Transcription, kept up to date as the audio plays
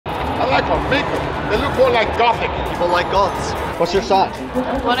I like them, make them. They look more like gothic. People like goths. What's your sign?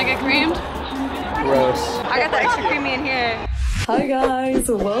 Wanna get creamed? Gross. I got the extra creamy in here. Hi guys,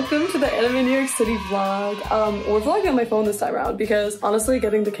 welcome to the AnimeNYC City vlog. We're vlogging on my phone this time around because honestly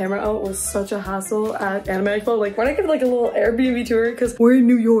getting the camera out was such a hassle at AnimeNYC. Like we're gonna give like a little Airbnb tour because we're in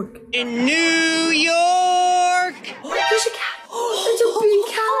New York. In New York! There's a cat! There's a big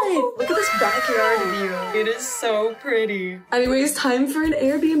cat! Look at this backyard view. It is so pretty. Anyways, time for an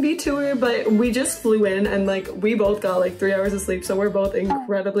Airbnb tour, but we just flew in and like we both got like 3 hours of sleep, so we're both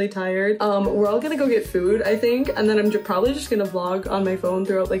incredibly tired. We're all gonna go get food, I think, and then I'm probably just gonna vlog on my phone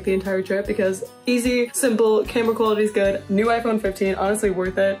throughout like the entire trip because easy, simple, camera quality is good. New iPhone 15, honestly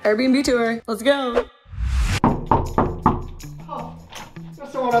worth it. Airbnb tour, let's go. Oh,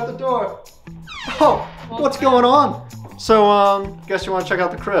 there's someone at the door. Oh, what's going on? So, guess you want to check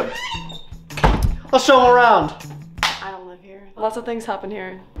out the crib. Let's show them around. I don't live here. Lots of things happen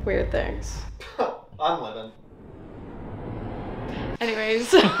here. Weird things. I'm living.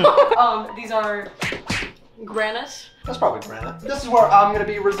 Anyways, these are granite. That's probably granite. This is where I'm gonna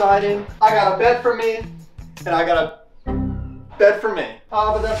be residing. I got a bed for me, and I got a bed for me.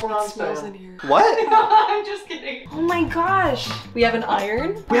 Oh, but that's what I'm Smells saying. in here. What? I'm just kidding. Oh my gosh. We have an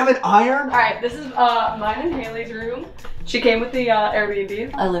iron. We have an iron? All right, this is mine and Haley's room. She came with the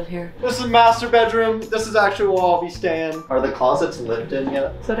Airbnb. I live here. This is master bedroom. This is actually where I'll be staying. Are the closets lived in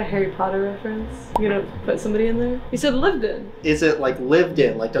yet? Is that a Harry Potter reference? You gonna put somebody in there? You said lived in. Is it like lived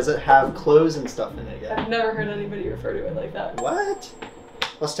in? Like does it have clothes and stuff in it yet? I've never heard anybody refer to it like that. What?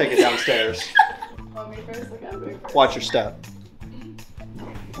 Let's take it downstairs. Want me first? Okay, I'm going first. Watch your step.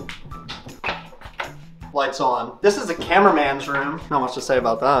 Lights on. This is the cameraman's room. Not much to say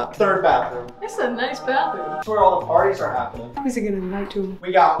about that. Third bathroom. It's a nice bathroom. That's where all the parties are happening. Who's he gonna invite to him?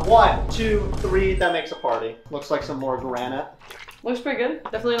 We got 1, 2, 3. That makes a party. Looks like some more granite. Looks pretty good.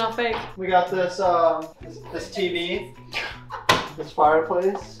 Definitely not fake. We got this this TV, this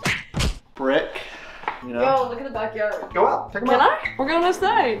fireplace, brick. You know. Yo, look at the backyard. Go out. Take a Can look. I? We're going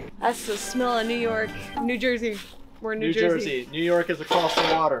outside. That's the smell of New York. New Jersey. We're in New Jersey. New York is across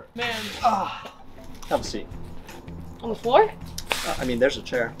the water. Man. Have a seat. On the floor? I mean, there's a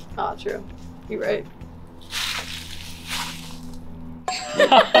chair. Oh, true. You're right.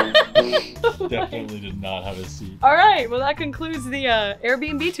 Definitely did not have a seat. All right, well that concludes the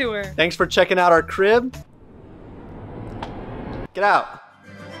Airbnb tour. Thanks for checking out our crib. Get out.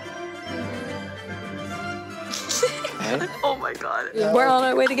 Oh my god. We're on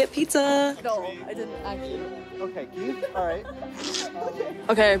our way to get pizza. No, I didn't actually. Okay, Keith. All right.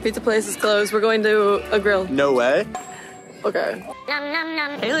 Okay, pizza place is closed. We're going to a grill. No way. Okay.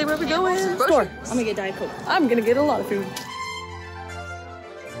 Haley, where we going? Store. I'm gonna get Diet Coke. I'm gonna get a lot of food.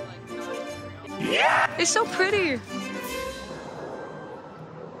 Yeah. It's so pretty.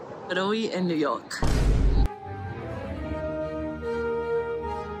 Literally in New York.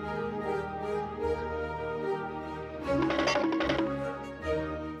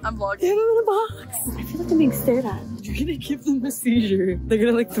 I'm vlogging. Give them in a box. I feel like I'm being stared at. You're gonna give them a seizure. They're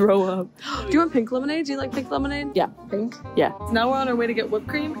gonna like throw up. Do you want pink lemonade? Do you like pink lemonade? Yeah. Pink? Yeah. So now we're on our way to get whipped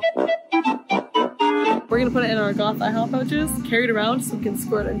cream. We're gonna put it in our Goth Ihop pouches, carry it around so we can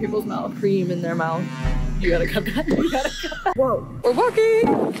squirt it in people's mouth. Cream in their mouth. You gotta cut that. You gotta cut that. Whoa. We're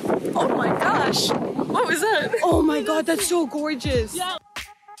walking. Oh my gosh. What was that? Oh my god, that's so gorgeous. Yeah.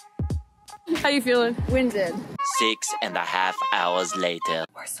 How you feeling? Winded. 6.5 hours later.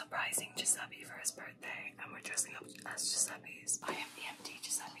 We're surprising Giuseppe for his birthday, and we're dressing up as Giuseppe's. I am EMT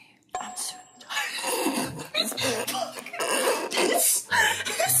Giuseppe. I'm soon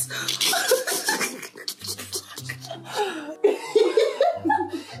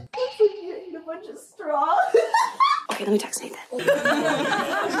Eating a bunch of straw. Okay, let me text Nathan.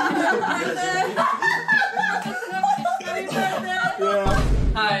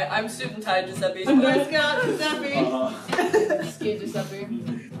 Hi, I'm Suit and Tie Giuseppe. Boy Scout Giuseppe. Ski Giuseppe.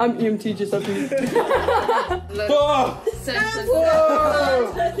 I'm EMT Giuseppe.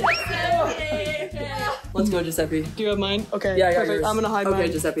 Let's go, Giuseppe. Do you have mine? Okay. Yeah, I got perfect. yours. I'm gonna hide mine. Okay,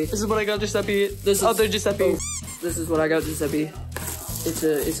 Giuseppe. This is what I got Giuseppe. This is other Giuseppe. This is what I got, Giuseppe. It's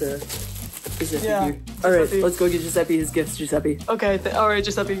a Yeah, figure. All right, Giuseppe. let's go get Giuseppe his gifts, Giuseppe. Okay, all right,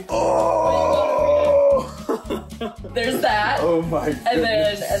 Giuseppe. There's that. Oh my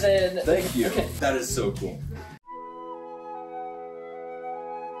goodness. And then. Thank you. Okay. That is so cool.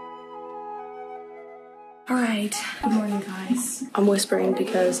 All right, good morning, guys. I'm whispering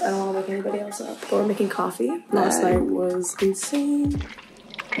because I don't want to wake anybody else up. But we're making coffee. Last night was insane.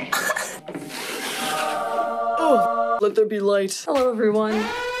 Oh, let there be light. Hello, everyone.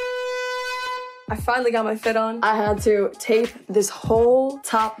 I finally got my fit on. I had to tape this whole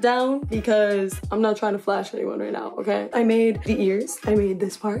top down because I'm not trying to flash anyone right now, okay? I made the ears, I made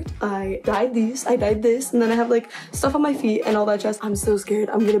this part, I dyed these, I dyed this, and then I have like stuff on my feet and all that jazz. I'm so scared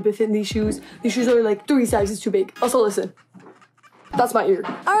I'm gonna fit in these shoes. These shoes are like 3 sizes too big. Also listen. That's my ear.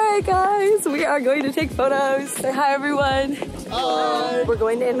 All right, guys, we are going to take photos. Say hi, everyone. Hi. We're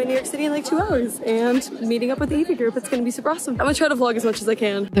going to AnimeNYC City in like 2 hours and meeting up with the Eevee group. It's gonna be super awesome. I'm gonna try to vlog as much as I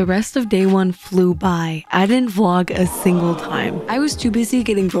can. The rest of day 1 flew by. I didn't vlog a single time. I was too busy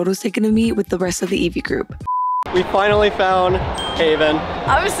getting photos taken of me with the rest of the Eevee group. We finally found Haven.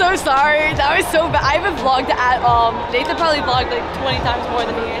 I'm so sorry. That was so bad. I haven't vlogged at all. Nathan probably vlogged like 20 times more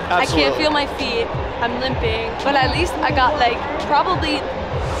than me. Absolutely. I can't feel my feet. I'm limping. But at least I got like probably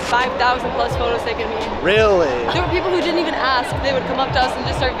 5,000 plus photos taken of me. Really? There were people who didn't even ask. They would come up to us and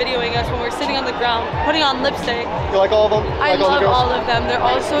just start videoing us when we're sitting on the ground, putting on lipstick. You like all of them? I like love all all of them. They're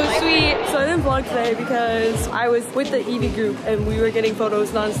all so sweet. So I didn't vlog today because I was with the Eevee group and we were getting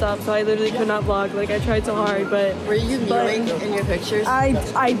photos nonstop. So I literally could not vlog. Like I tried so hard, but Were you mewing in your pictures?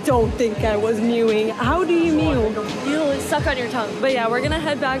 I don't think I was mewing. How do you mew? You suck on your tongue. But yeah, we're gonna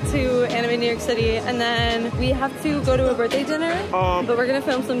head back to AnimeNYC City and then we have to go to a birthday dinner. But we're gonna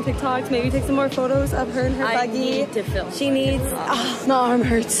film some TikToks, maybe take some more photos of her and her buggy. Need to film. She needs. Oh, my arm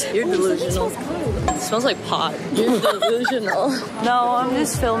hurts. You're delusional. It smells like pot. You're delusional. No, I'm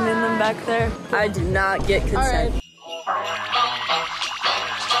just filming them back there. I do not get consent.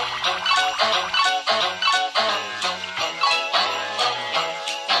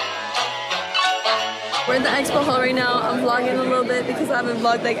 We're in the expo hall right now. I'm vlogging a little bit because I haven't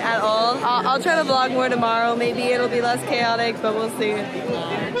vlogged like at all. I'll try to vlog more tomorrow. Maybe it'll be less chaotic, but we'll see.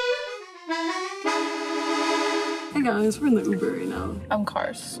 Hey guys, we're in the Uber right now. I'm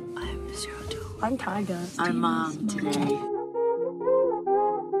Cars. I'm 02. I'm Tyga. I'm Mom today.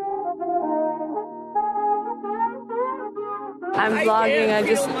 I'm vlogging. I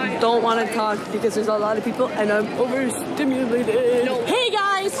just don't want to talk because there's a lot of people and I'm overstimulated. No. Hey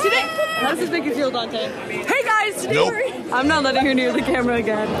guys, today. How does this make you feel, Dante? Hey guys, today. I'm not letting her near the camera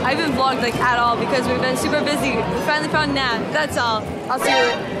again. I haven't vlogged like at all because we've been super busy. We finally found Nat. That's all. I'll see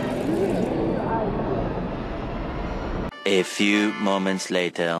you. A few moments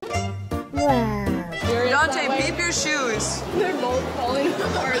later. Dante, beep your shoes. They're both falling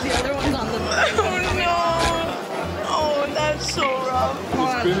apart. The other one's on the bed. Oh no. Oh, that's so rough.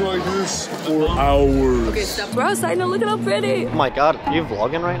 It's been like this for hours. Okay, stop. We're outside now. Look at how pretty. Oh my god, are you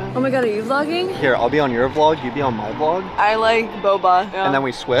vlogging right now? Oh my god, are you vlogging? Here, I'll be on your vlog, you be on my vlog. I like boba. And then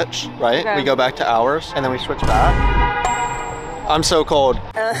we switch, right? Okay. We go back to ours, and then we switch back. I'm so cold.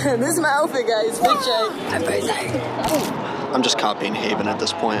 This is my outfit, guys. Fit check. I'm crazy. I'm just copying Haven at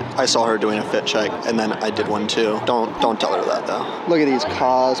this point. I saw her doing a fit check, and then I did one too. Don't tell her that though. Look at these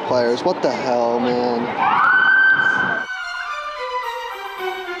cosplayers. What the hell, man?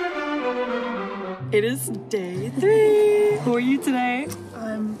 It is day 3. Who are you today?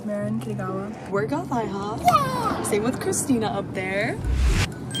 I'm Marin Kitagawa. We're Goth Ihop. Yeah. Same with Christina up there.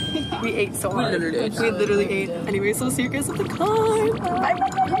 We ate so hard. We literally ate. Anyway, so see you guys at the con. Bye.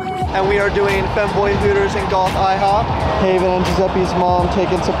 And we are doing Femboy Hooters and Goth Ihop. Haven and Giuseppe's mom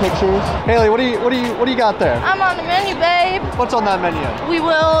taking some pictures. Haley, what do you got there? I'm on the menu, babe. What's on that menu? We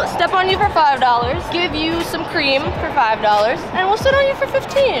will step on you for $5, give you some cream for $5, and we'll sit on you for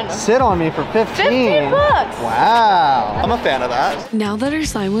 15. Sit on me for 15. 15 bucks. Wow. I'm a fan of that. Now that our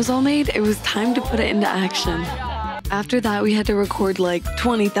sign was all made, it was time to put it into action. After that, we had to record like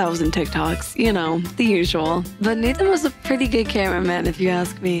 20,000 TikToks, you know, the usual. But Nathan was a pretty good cameraman, if you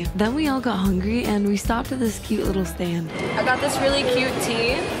ask me. Then we all got hungry and we stopped at this cute little stand. I got this really cute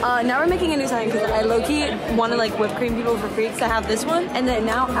tea. Now we're making a new sign because I low-key want to like whip cream people for free because I have this one. And then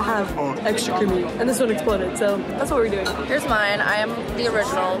now I have extra creamy. And this one exploded, so that's what we're doing. Here's mine. I am the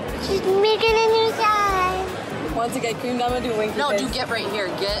original. She's making a new sign. Want to get creamed? I'm gonna do winky No, face. do get right here.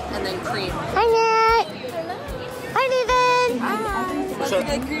 Get and then cream. Hi, Nat. Hi, Nathan. Want to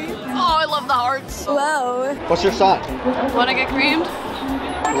get creamed? Oh, I love the hearts. Hello. What's your sign? Want to get creamed?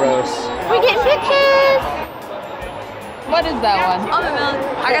 Gross. We're getting pictures. What is that one? Almond milk.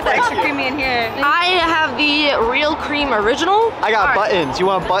 I got the extra creamy in here. I have the real cream original. I got buttons. You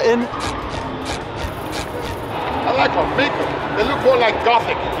want a button? I like them. Make them. They look more like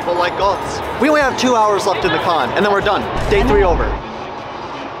Gothic. People like goths. We only have 2 hours left in the con, and then we're done. Day 3 over.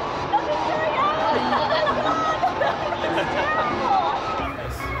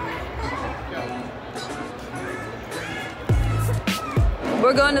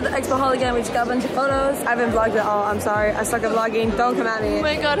 We're going to the expo hall again. We just got a bunch of photos. I haven't vlogged at all. I'm sorry. I suck at vlogging. Don't come at me. Oh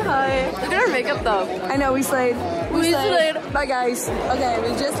my god, hi. Look at our makeup though. I know, we slayed. We slayed. Bye guys. Okay, we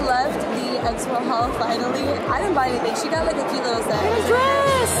just left the expo hall finally. I didn't buy anything. She got like a cute little set. A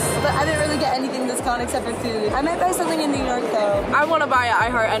dress! But I didn't really get anything this con except for food. I might buy something in New York though. I want to buy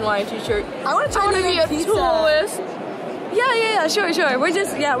an IheartNY t-shirt. I want to try to be a pizza. tourist. Yeah, sure. We're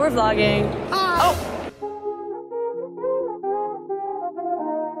just, we're vlogging. Oh.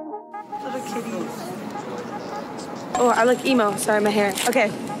 Little kitties. Oh, I like emo. Sorry, my hair. Okay,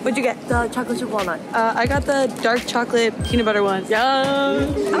 what'd you get? The chocolate chip walnut. I got the dark chocolate peanut butter one. Yum!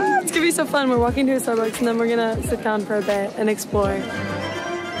 It's gonna be so fun. We're walking to a Starbucks and then we're gonna sit down for a bit and explore.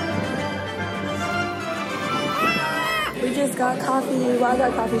 We just got coffee. Well, I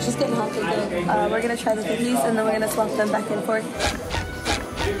got coffee. She's getting hot chocolate. We're gonna try the cookies and then we're gonna swap them back and forth.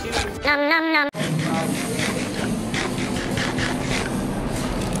 Nom nom nom.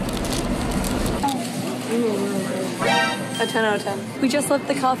 A 10 out of 10. We just left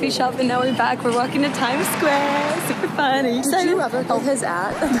the coffee shop and now we're back. We're walking to Times Square. Super fun. Are you excited? Did you ever call his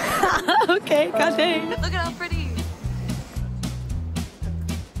at? Okay, god dang. Look at how pretty.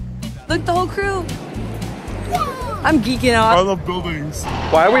 Look, the whole crew. I'm geeking out. I love buildings.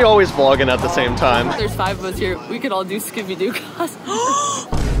 Why are we always vlogging at the same time? There's 5 of us here. We could all do Scooby-Doo cosplay.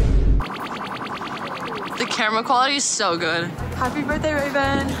 The camera quality is so good. Happy birthday,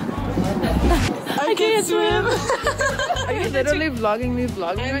 Raven. I can't swim. Are you literally vlogging me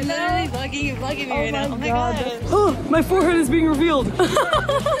right now? Literally vlogging you right now. Oh my god. Oh, my forehead is being revealed.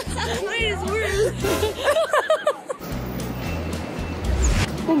 Mine is worse.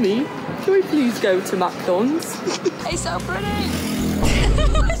 Mommy, can we please go to McDonald's? It's so pretty.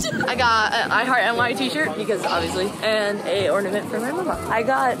 I got an IheartNY t-shirt because obviously, and a ornament for my mama. I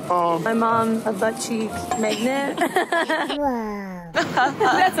got my mom a butt cheek magnet.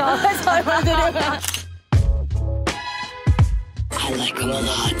 That's all I wanted to do. I like them a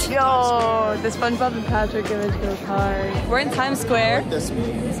lot. Yo, the SpongeBob and Patrick image goes hard. We're in Times Square. This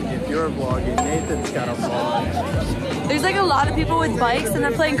means if you're vlogging, Nathan's got a vlog. There's like a lot of people with bikes and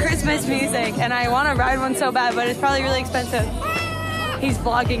they're playing Christmas music and I want to ride one so bad, but it's probably really expensive. He's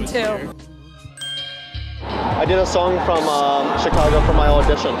vlogging too. I did a song from Chicago for my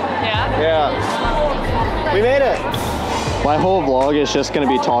audition. Yeah? Yeah. We made it. My whole vlog is just gonna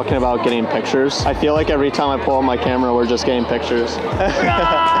be talking about getting pictures. I feel like every time I pull out my camera, we're just getting pictures. We're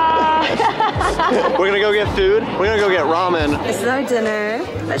gonna go get food. We're gonna go get ramen. This is our dinner.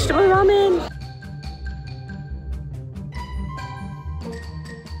 Vegetable ramen.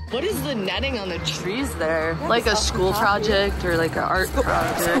 What is the netting on the trees there? Like a school project or like an art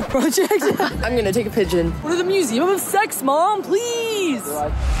project? Project? I'm gonna take a pigeon. What is the Museum of Sex, Mom? Please!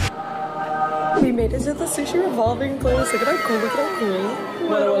 We made it to the sushi revolving place. Look at how cool, look at how cool.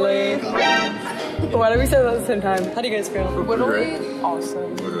 Why do we say that at the same time? How do you guys feel? Whittly?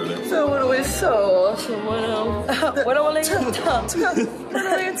 Awesome. So Whittly so awesome.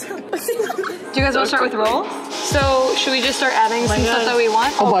 Do you guys want to start with rolls? So should we just start adding some stuff that we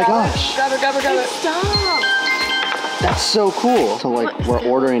want? Oh my gosh. Grab it. Stop! That's so cool. So like we're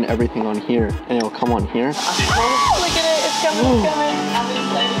ordering everything on here and it'll come on here. Look at it, it's coming,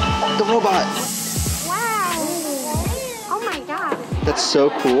 The robot. Wow. Oh my god. That's so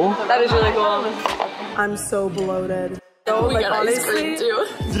cool. That is really cool. I'm so bloated. So, We got ice cream too.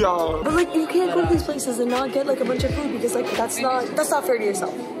 Yeah. But like you can't go to these places and not get like a bunch of food because like that's not fair to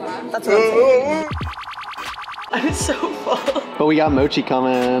yourself. That's what I'm saying. I'm so full. But we got mochi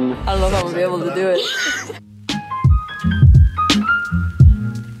coming. I don't know if I'm gonna be able to do it.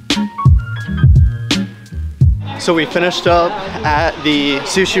 So we finished up at the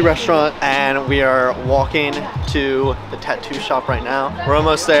sushi restaurant and we are walking to the tattoo shop right now. We're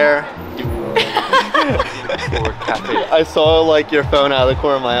almost there. I saw like your phone out of the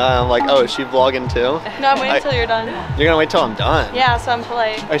corner of my eye. I'm like, oh, is she vlogging too? No, I'm waiting until you're done. You're gonna wait till I'm done? Yeah, so I'm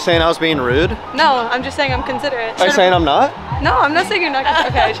polite. Are you saying I was being rude? No, I'm just saying I'm considerate. Are you saying I'm not? No, I'm not saying you're not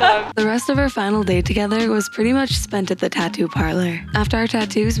considerate. Okay, shut up. The rest of our final day together was pretty much spent at the tattoo parlor. After our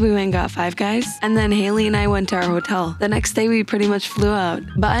tattoos, we went and got Five Guys, and then Haley and I went to our hotel. The next day, we pretty much flew out,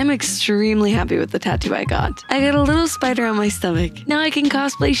 but I'm extremely happy with the tattoo I got. I got a little spider on my stomach. Now I can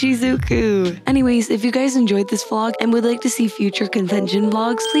cosplay Shizuku. Anyways, if you guys enjoyed this vlog and would like to see future convention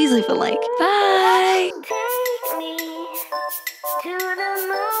vlogs, please leave a like. Bye! Take me to the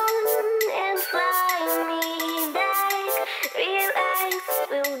moon and fly me back. Realize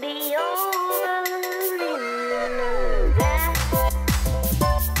we'll be over in that.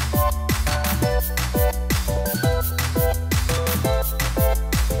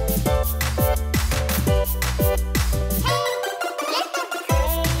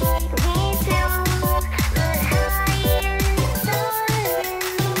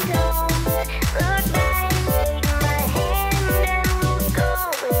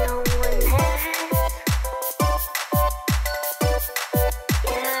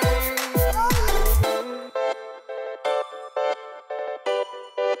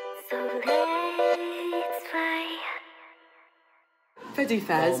 let's fly. Pretty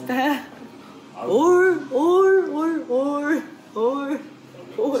Fazbear. Or.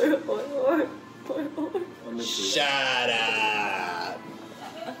 Shut up.